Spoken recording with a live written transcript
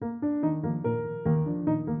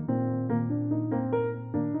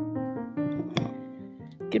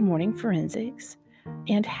Good morning, forensics,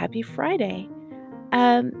 and happy Friday.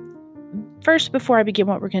 First, before I begin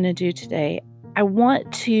what we're going to do today, I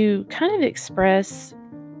want to kind of express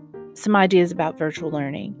some ideas about virtual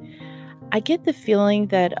learning. I get the feeling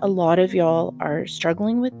that a lot of y'all are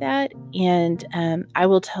struggling with that, and I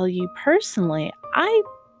will tell you personally, I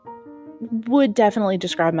would definitely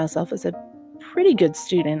describe myself as a pretty good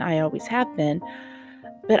student. I always have been.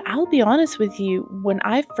 But I'll be honest with you, when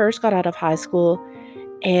I first got out of high school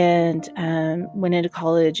and went into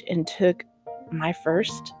college and took my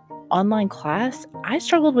first online class, I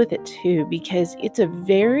struggled with it too because it's a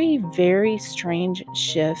very, very strange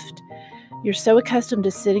shift. You're so accustomed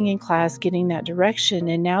to sitting in class, getting that direction,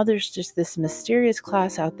 and now there's just this mysterious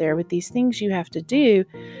class out there with these things you have to do,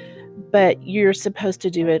 but you're supposed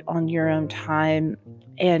to do it on your own time,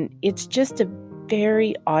 and it's just a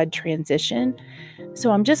very odd transition.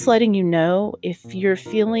 So I'm just letting you know, if you're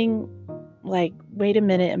feeling like, wait a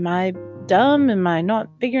minute, am I dumb? Am I not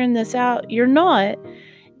figuring this out? You're not.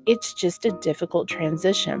 It's just a difficult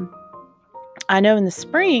transition. I know in the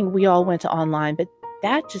spring we all went to online, but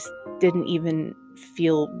that just didn't even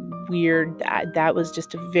feel weird. That was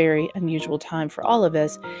just a very unusual time for all of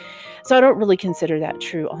us. So I don't really consider that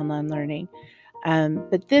true online learning.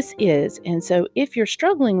 But this is. And so if you're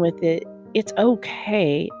struggling with it, it's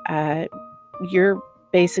okay. You're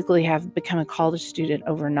basically have become a college student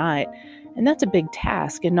overnight. And that's a big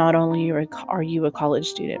task. And not only are you a college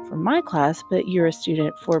student for my class, but you're a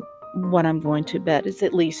student for what I'm going to bet is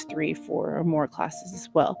at least 3, 4, or more classes as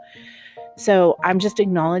well. So I'm just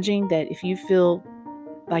acknowledging that if you feel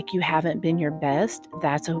like you haven't been your best,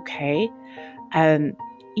 that's okay.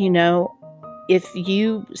 If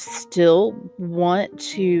you still want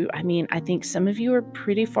to, I think some of you are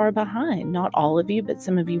pretty far behind. Not all of you, but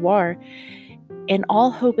some of you are. And all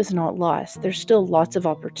hope is not lost. There's still lots of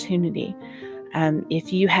opportunity.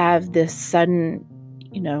 If you have this sudden,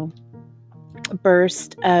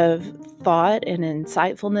 burst of thought and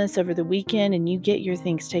insightfulness over the weekend and you get your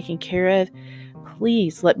things taken care of,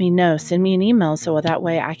 please let me know. Send me an email so that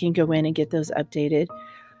way I can go in and get those updated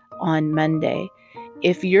on Monday.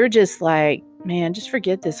 If you're just like, man, just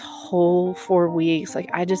forget this whole 4 weeks, like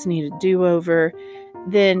I just need a do-over,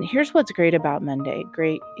 then here's what's great about Monday.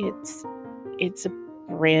 Great. It's a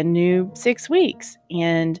brand new 6 weeks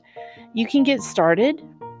and you can get started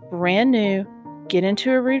brand new, get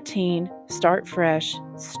into a routine, start fresh,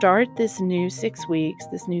 start this new 6 weeks,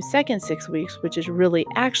 this new second 6 weeks, which is really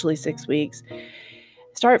actually 6 weeks.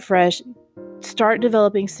 Start fresh, start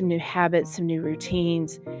developing some new habits, some new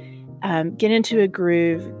routines, get into a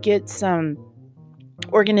groove, get some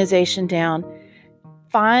organization down.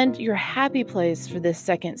 Find your happy place for this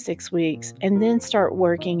second 6 weeks and then start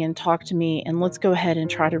working and talk to me and let's go ahead and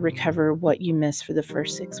try to recover what you missed for the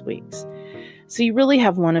first 6 weeks. So you really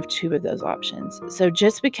have one of two of those options. So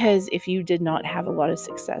just because if you did not have a lot of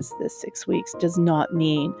success this 6 weeks does not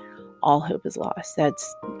mean all hope is lost.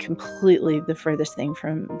 That's completely the furthest thing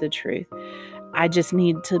from the truth. I just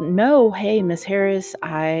need to know, hey, Miss Harris,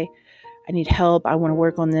 I need help. I want to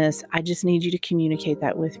work on this. I just need you to communicate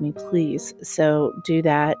that with me, please. So do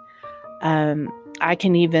that. I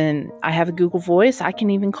have a Google Voice. I can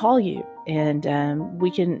even call you and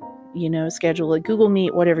we can, schedule a Google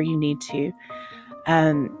Meet, whatever you need to.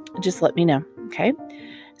 Just let me know. Okay.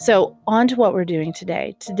 So on to what we're doing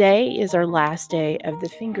today. Today is our last day of the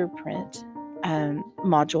fingerprint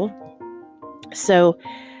module. So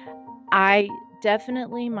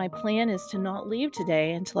my plan is to not leave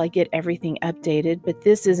today until I get everything updated, but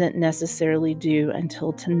this isn't necessarily due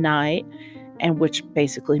until tonight, and which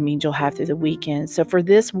basically means you'll have through the weekend. So for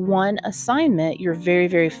this one assignment, your very,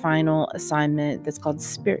 very final assignment that's called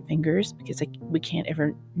Spirit Fingers, because we can't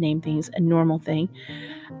ever name things a normal thing,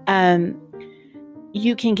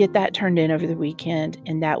 you can get that turned in over the weekend,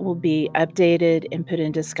 and that will be updated and put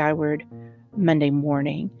into Skyward Monday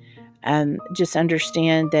morning. Just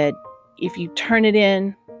understand that if you turn it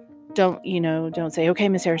in, don't say, okay,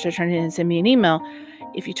 Miss Harris, I turned it in and send me an email.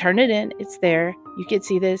 If you turn it in, it's there. You can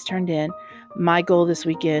see that it's turned in. My goal this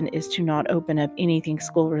weekend is to not open up anything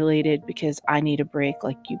school related because I need a break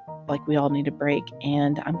like we all need a break.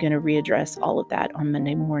 And I'm going to readdress all of that on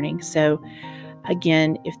Monday morning. So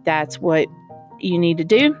again, if that's what you need to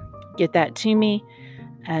do, get that to me.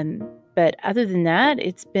 But other than that,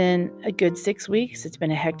 it's been a good 6 weeks. It's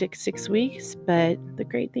been a hectic 6 weeks, but the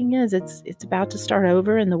great thing is it's about to start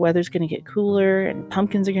over and the weather's going to get cooler and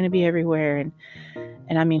pumpkins are going to be everywhere. And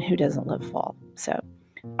who doesn't love fall? So,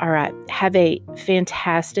 all right, have a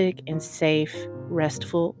fantastic and safe,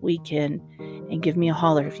 restful weekend and give me a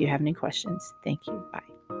holler if you have any questions. Thank you. Bye.